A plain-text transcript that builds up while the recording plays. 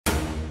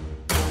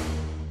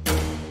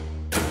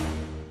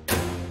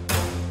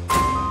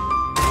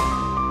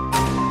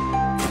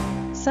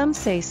Some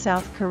say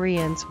South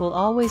Koreans will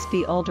always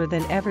be older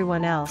than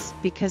everyone else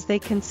because they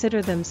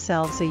consider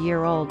themselves a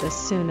year old as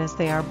soon as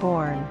they are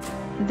born.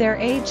 Their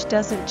age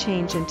doesn't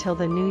change until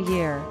the new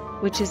year,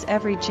 which is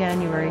every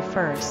January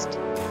 1st.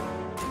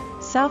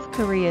 South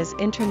Korea's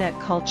internet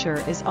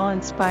culture is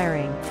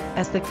awe-inspiring,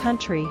 as the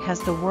country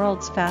has the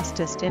world's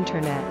fastest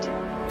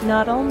internet.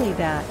 Not only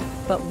that,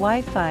 but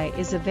Wi-Fi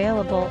is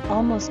available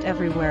almost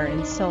everywhere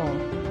in Seoul.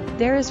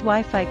 There is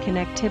Wi-Fi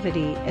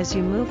connectivity as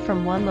you move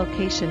from one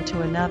location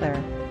to another,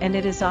 and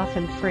it is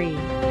often free.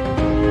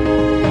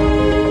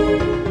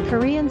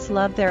 Koreans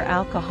love their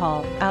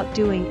alcohol,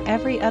 outdoing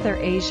every other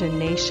Asian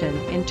nation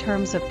in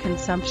terms of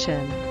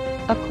consumption.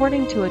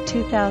 According to a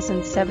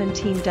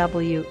 2017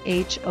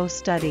 WHO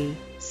study,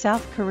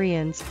 South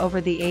Koreans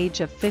over the age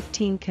of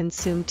 15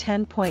 consume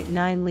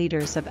 10.9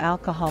 liters of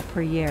alcohol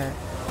per year.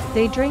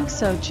 They drink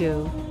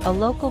soju, a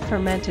local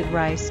fermented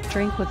rice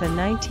drink with a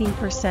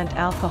 19%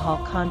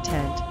 alcohol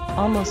content,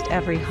 almost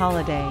every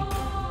holiday.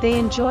 They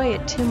enjoy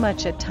it too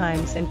much at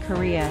times, and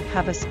Korea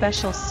have a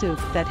special soup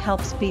that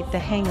helps beat the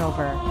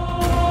hangover.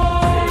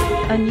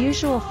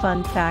 Unusual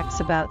fun facts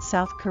about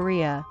South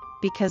Korea,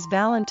 because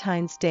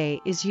Valentine's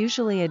Day is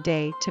usually a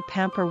day to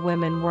pamper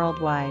women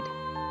worldwide.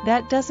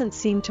 That doesn't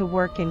seem to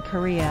work in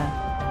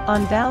Korea.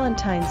 On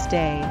Valentine's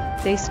Day,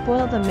 they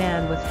spoil the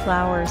man with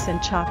flowers and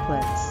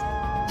chocolates.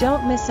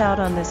 Don't miss out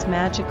on this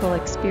magical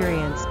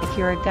experience if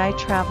you're a guy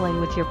traveling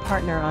with your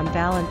partner on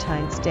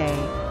Valentine's Day.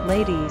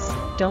 Ladies,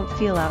 don't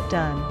feel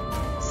outdone.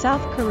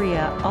 South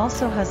Korea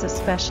also has a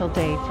special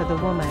day for the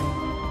woman.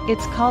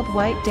 It's called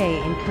White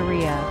Day in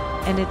Korea,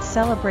 and it's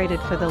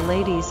celebrated for the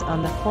ladies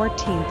on the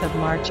 14th of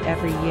March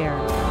every year.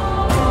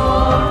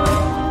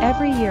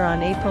 Every year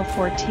on April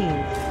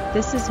 14th,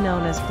 this is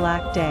known as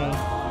Black Day.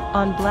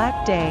 On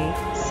Black Day,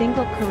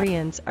 single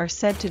Koreans are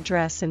said to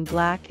dress in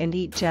black and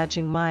eat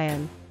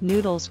jjajangmyeon,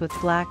 noodles with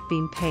black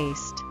bean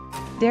paste.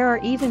 There are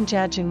even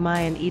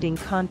jjajangmyeon eating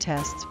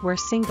contests where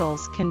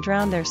singles can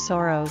drown their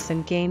sorrows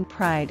and gain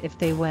pride if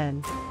they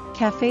win.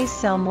 Cafes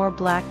sell more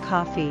black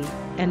coffee,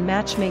 and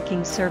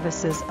matchmaking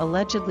services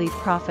allegedly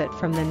profit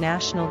from the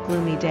National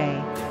Gloomy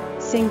Day.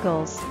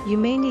 Singles, you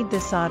may need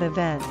this odd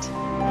event.